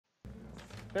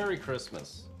Merry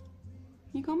Christmas.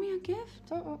 You got me a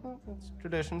gift? It's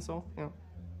tradition, so, yeah.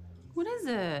 What is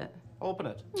it? Open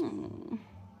it.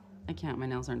 I can't, my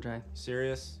nails aren't dry.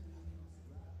 Serious?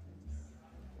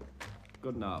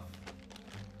 Good enough.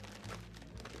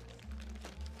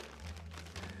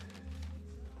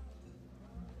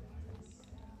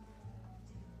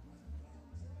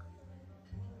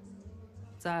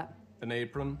 What's that? An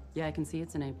apron. Yeah, I can see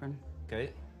it's an apron.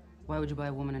 Okay. Why would you buy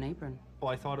a woman an apron? Oh,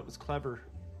 I thought it was clever.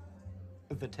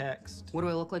 The text. What do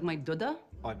I look like, my Duda?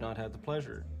 I've not had the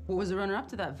pleasure. What was the runner-up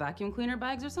to that? Vacuum cleaner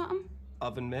bags or something?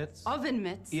 Oven mitts. Oven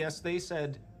mitts? Yes, they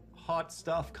said hot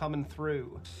stuff coming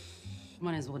through.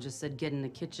 Might as well just said get in the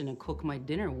kitchen and cook my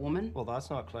dinner, woman. Well, that's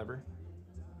not clever.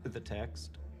 The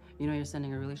text. You know you're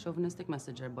sending a really chauvinistic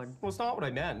message there, bud. Well, it's not what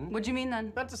I meant. What'd you mean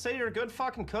then? Meant to say you're a good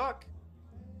fucking cook.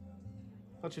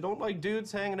 But you don't like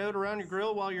dudes hanging out around your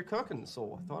grill while you're cooking,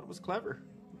 so I thought it was clever.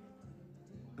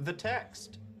 The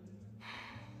text.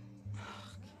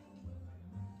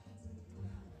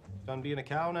 Done being a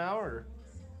cow now, or?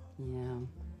 Yeah.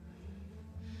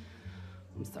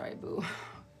 I'm sorry, boo.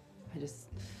 I'm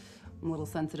a little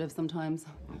sensitive sometimes.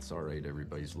 It's all right,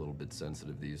 everybody's a little bit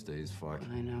sensitive these days, fuck.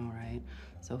 I know, right?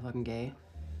 So fucking gay.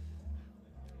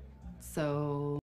 So...